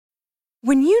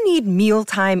When you need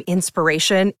mealtime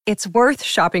inspiration, it's worth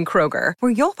shopping Kroger,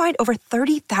 where you'll find over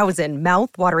 30,000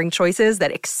 mouth-watering choices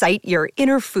that excite your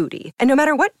inner foodie. And no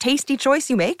matter what tasty choice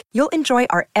you make, you'll enjoy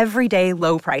our everyday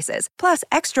low prices, plus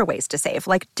extra ways to save,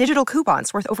 like digital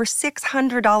coupons worth over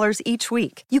 $600 each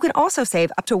week. You can also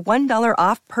save up to $1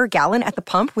 off per gallon at the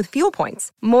pump with fuel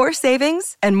points. More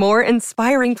savings and more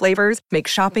inspiring flavors make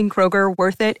shopping Kroger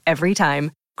worth it every time.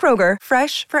 Kroger,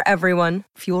 fresh for everyone.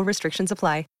 Fuel restrictions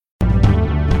apply.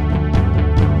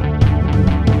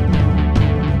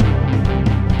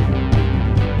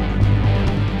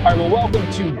 All right, well, welcome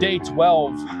to day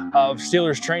 12 of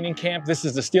Steelers training camp. This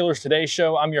is the Steelers Today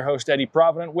Show. I'm your host, Eddie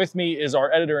Provident. With me is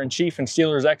our editor-in-chief and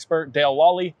Steelers expert, Dale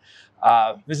Lawley.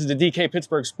 This is the DK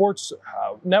Pittsburgh Sports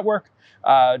Network.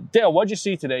 Dale, what'd you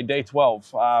see today, day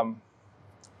 12?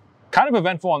 Kind of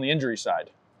eventful on the injury side.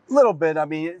 A little bit. I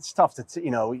mean, it's tough to,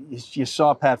 you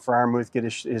saw Pat Freiermuth get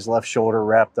his left shoulder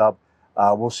wrapped up.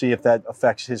 We'll see if that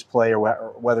affects his play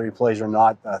or whether he plays or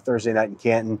not Thursday night in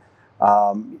Canton.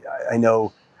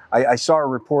 I saw a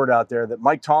report out there that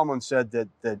Mike Tomlin said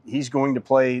that he's going to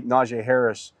play Najee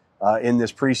Harris in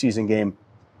this preseason game.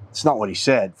 It's not what he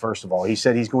said, first of all. He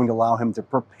said he's going to allow him to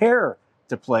prepare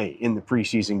to play in the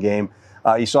preseason game.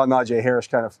 You saw Najee Harris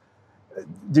kind of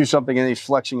do something, and he's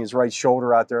flexing his right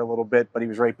shoulder out there a little bit, but he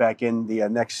was right back in the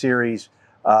next series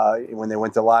when they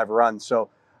went to live run. So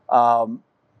those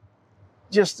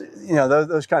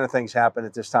kind of things happen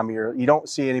at this time of year. You don't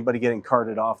see anybody getting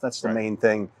carted off. That's the main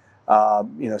thing. I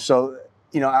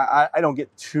don't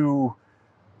get too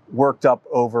worked up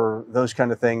over those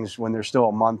kind of things when there's still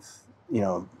a month,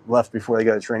 left before they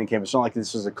go to training camp. It's not like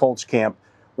this is a Colts camp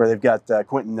where they've got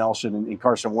Quentin Nelson and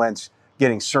Carson Wentz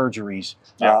getting surgeries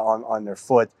on their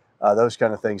foot, those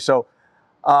kind of things. So,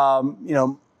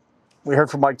 we heard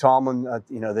from Mike Tomlin,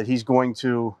 that he's going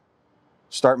to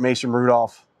start Mason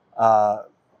Rudolph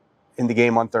in the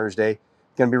game on Thursday.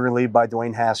 Going to be relieved by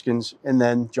Dwayne Haskins, and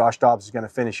then Josh Dobbs is going to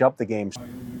finish up the games.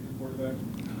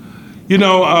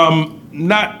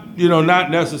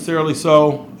 Not necessarily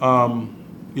so.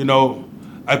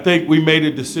 I think we made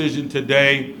a decision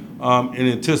today in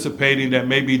anticipating that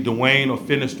maybe Dwayne will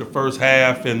finish the first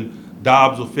half and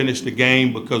Dobbs will finish the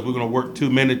game, because we're going to work 2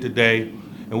 minutes today,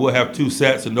 and we'll have two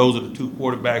sets, and those are the two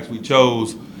quarterbacks we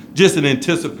chose, just in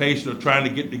anticipation of trying to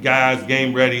get the guys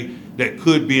game ready that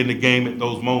could be in the game at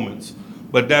those moments.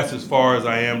 But that's as far as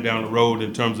I am down the road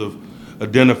in terms of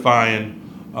identifying,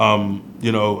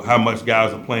 how much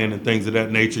guys are playing and things of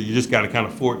that nature. You just got to kind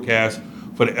of forecast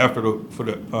for the effort for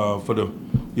the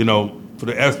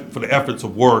efforts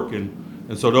of work,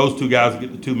 and so those two guys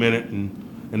get the 2 minute,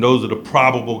 and those are the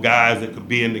probable guys that could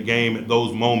be in the game at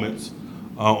those moments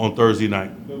on Thursday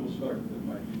night.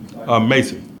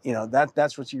 Mason.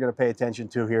 That's what you're going to pay attention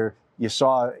to here. You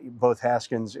saw both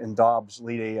Haskins and Dobbs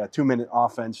lead a 2-minute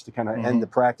offense to kind of end the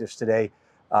practice today.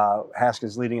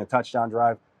 Haskins leading a touchdown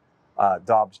drive,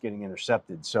 Dobbs getting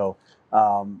intercepted. So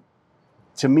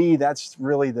to me, that's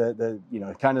really the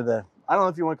I don't know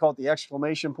if you want to call it the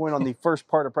exclamation point on the first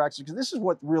part of practice, because this is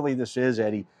what really this is,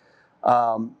 Eddie.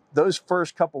 Those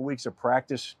first couple weeks of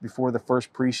practice before the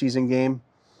first preseason game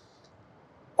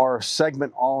are a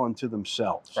segment all unto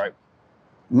themselves. Right.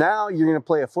 Now you're going to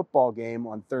play a football game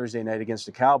on Thursday night against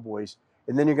the Cowboys,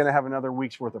 and then you're going to have another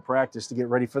week's worth of practice to get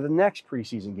ready for the next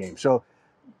preseason game. So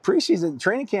preseason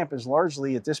training camp is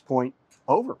largely at this point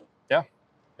over. Yeah.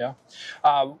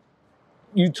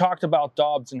 You talked about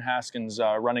Dobbs and Haskins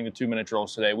running the 2-minute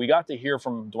drills today. We got to hear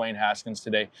from Dwayne Haskins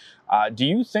today. Do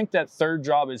you think that third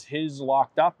job is his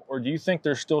locked up, or do you think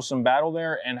there's still some battle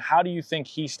there? And how do you think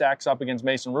he stacks up against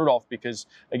Mason Rudolph? Because,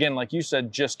 again, like you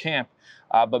said, just camp.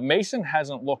 But Mason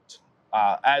hasn't looked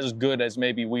as good as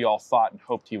maybe we all thought and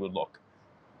hoped he would look.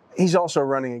 He's also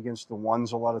running against the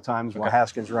ones a lot of times, while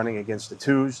Haskins running against the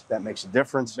twos. That makes a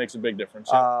difference. Makes a big difference.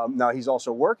 Yeah. Now, he's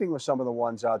also working with some of the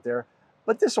ones out there.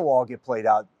 But this will all get played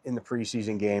out in the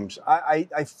preseason games.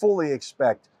 I fully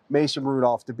expect Mason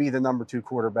Rudolph to be the number 2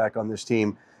 quarterback on this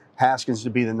team, Haskins to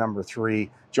be the number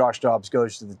 3. Josh Dobbs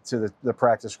goes to the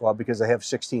practice squad because they have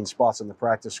 16 spots on the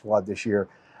practice squad this year.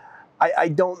 I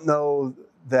don't know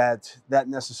that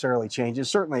necessarily changes.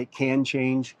 Certainly it can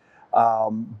change,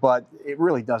 but it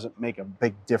really doesn't make a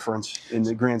big difference in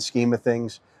the grand scheme of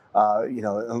things.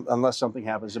 Unless something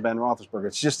happens to Ben Roethlisberger.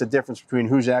 It's just a difference between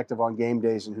who's active on game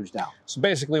days and who's down. So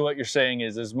basically what you're saying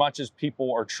is, as much as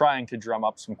people are trying to drum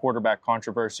up some quarterback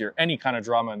controversy or any kind of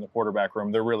drama in the quarterback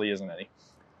room, there really isn't any.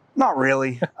 Not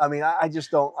really. I mean, I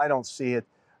don't see it.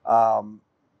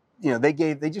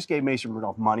 They just gave Mason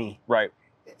Rudolph money. Right.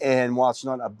 And while it's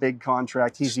not a big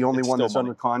contract, he's the only one that's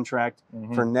under contract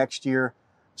for next year.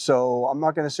 So I'm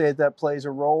not going to say that plays a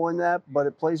role in that, but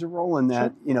it plays a role in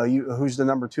that. Sure. Who's the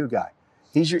number 2 guy?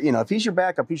 He's if he's your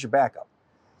backup, he's your backup.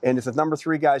 And if the number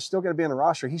 3 guy is still going to be on the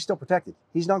roster, he's still protected.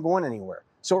 He's not going anywhere.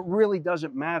 So it really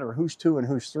doesn't matter who's 2 and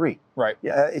who's 3. Right.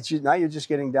 Yeah. Now you're just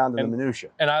getting down to the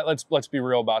minutia. And let's be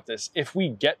real about this. If we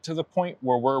get to the point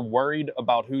where we're worried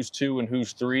about who's 2 and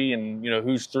who's 3, and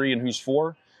who's 3 and who's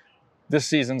 4, this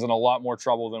season's in a lot more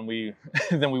trouble than we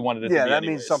wanted it to be. Yeah, that anyways.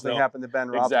 means something happened to Ben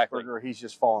Roethlisberger. Exactly. Or he's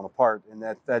just falling apart, and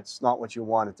that's not what you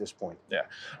want at this point. Yeah.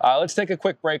 Let's take a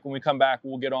quick break. When we come back,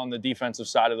 we'll get on the defensive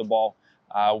side of the ball.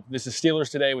 This is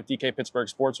Steelers Today with DK Pittsburgh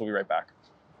Sports. We'll be right back.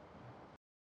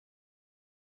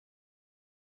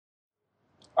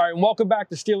 All right, and welcome back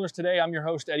to Steelers Today. I'm your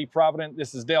host, Eddie Provident.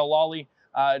 This is Dale Lawley.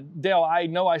 Dale, I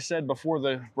know I said before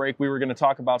the break we were going to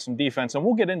talk about some defense, and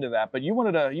we'll get into that, but you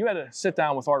had to sit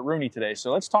down with Art Rooney today.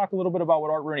 So let's talk a little bit about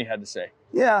what Art Rooney had to say.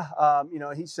 Yeah,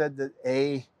 he said that,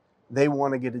 they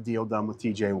want to get a deal done with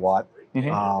TJ Watt.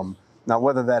 Mm-hmm. Now,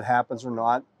 whether that happens or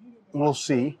not, we'll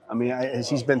see. I mean, as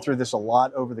he's been through this a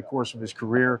lot over the course of his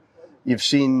career. You've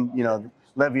seen,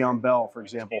 Le'Veon Bell, for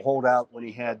example, hold out when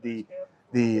he had the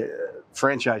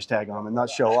franchise tag on him and not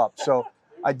show up. So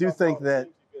I do think that,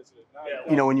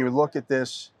 when you look at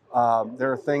this,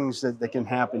 there are things that can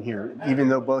happen here. Even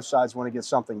though both sides want to get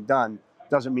something done,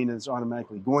 doesn't mean that it's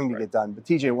automatically going to get done. But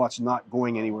TJ Watt's not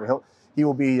going anywhere. He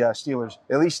will be at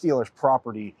least Steelers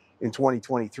property in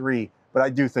 2023. But I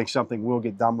do think something will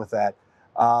get done with that.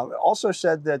 Also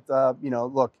said that,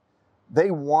 look, they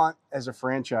want, as a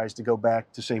franchise, to go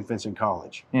back to St. Vincent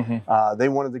College. Mm-hmm. They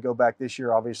wanted to go back this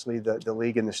year. Obviously, the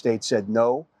league and the state said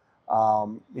no.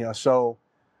 So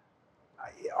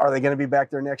are they going to be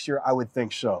back there next year? I would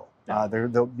think so.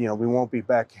 We won't be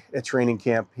back at training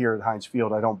camp here at Heinz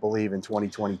Field, I don't believe, in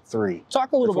 2023.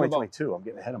 Talk a little bit about 2022. I'm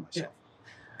getting ahead of myself.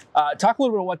 Talk a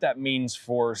little bit about what that means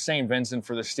for St. Vincent,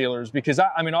 for the Steelers, because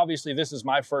I mean, obviously this is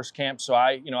my first camp, so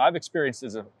I've experienced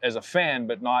as a fan,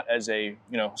 but not as a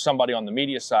somebody on the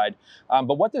media side.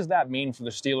 But what does that mean for the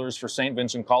Steelers, for St.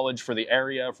 Vincent College, for the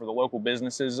area, for the local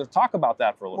businesses? Talk about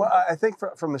that for a little bit. Well, I think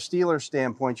from the Steelers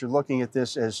standpoint, you're looking at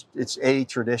this as it's A,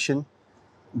 tradition.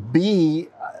 B,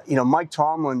 Mike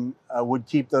Tomlin would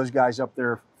keep those guys up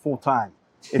there full time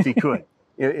if he could,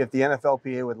 if the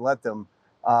NFLPA would let them.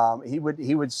 He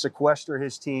would sequester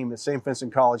his team at St.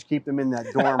 Vincent College, keep them in that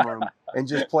dorm room, and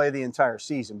just play the entire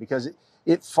season, because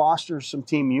it fosters some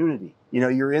team unity.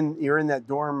 You're in that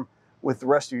dorm with the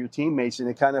rest of your teammates, and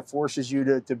it kind of forces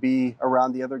you to be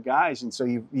around the other guys, and so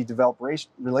you develop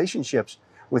relationships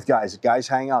with guys. Guys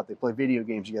hang out, they play video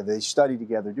games together, they study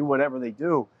together, do whatever they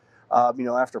do,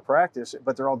 after practice,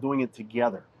 but they're all doing it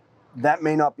together. That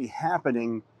may not be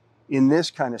happening in this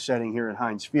kind of setting here at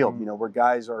Heinz Field, where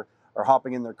guys are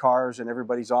hopping in their cars and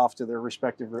everybody's off to their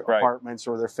respective apartments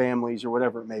or their families or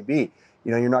whatever it may be.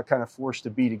 You're not kind of forced to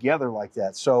be together like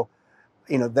that. So,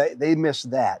 they miss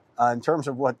that. In terms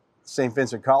of what St.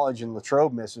 Vincent College and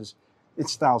Latrobe misses,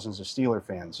 it's thousands of Steeler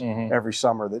fans every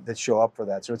summer that show up for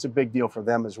that. So it's a big deal for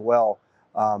them as well.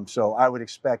 So I would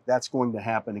expect that's going to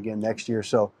happen again next year.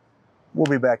 So we'll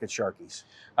be back at Sharkies.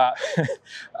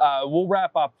 We'll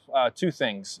wrap up two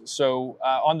things. So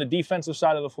on the defensive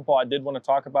side of the football, I did want to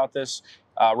talk about this.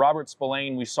 Robert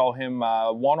Spillane, we saw him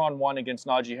one-on-one against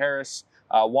Najee Harris,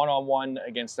 one-on-one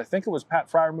against, I think it was Pat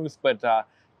Freiermuth, but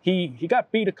he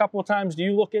got beat a couple of times. Do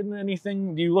you look into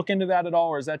anything? Do you look into that at all,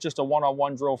 or is that just a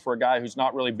one-on-one drill for a guy who's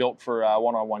not really built for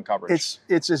one-on-one coverage?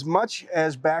 It's as much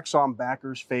as backs on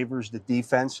backers favors the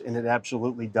defense, and it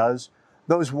absolutely does.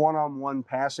 Those one-on-one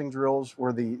passing drills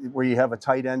where you have a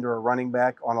tight end or a running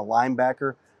back on a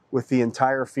linebacker with the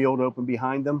entire field open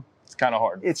behind them. It's kind of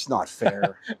hard. It's not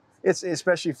fair. It's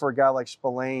especially for a guy like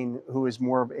Spillane, who is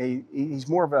more of a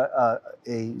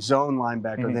zone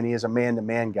linebacker than he is a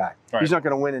man-to-man guy. Right. He's not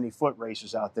going to win any foot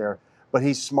races out there, but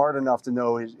he's smart enough to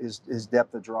know his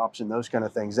depth of drops and those kind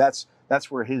of things. That's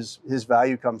where his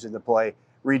value comes into play.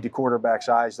 Read the quarterback's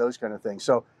eyes, those kind of things.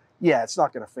 So, yeah, it's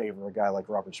not going to favor a guy like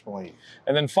Robert Spillane.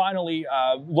 And then finally,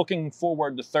 looking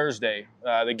forward to Thursday,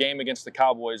 the game against the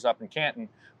Cowboys up in Canton.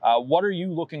 What are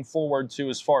you looking forward to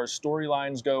as far as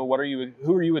storylines go?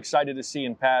 Who are you excited to see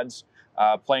in pads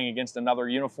playing against another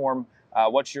uniform?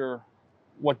 What's your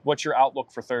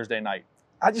outlook for Thursday night?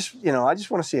 I just want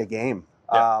to see a game.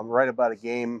 Yeah. Right about a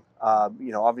game.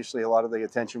 Obviously a lot of the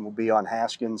attention will be on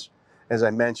Haskins. As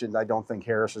I mentioned, I don't think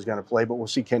Harris is going to play, but we'll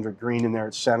see Kendrick Green in there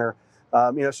at center.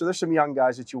 So there's some young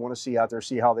guys that you want to see out there,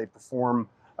 see how they perform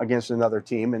against another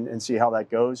team and see how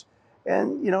that goes.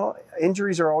 And,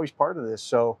 injuries are always part of this.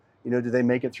 So, do they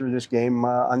make it through this game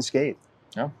unscathed?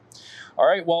 Yeah. All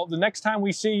right. Well, the next time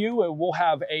we see you, we'll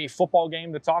have a football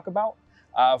game to talk about.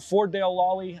 For Dale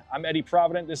Lawley, I'm Eddie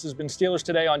Provident. This has been Steelers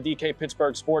Today on DK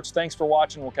Pittsburgh Sports. Thanks for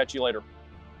watching. We'll catch you later.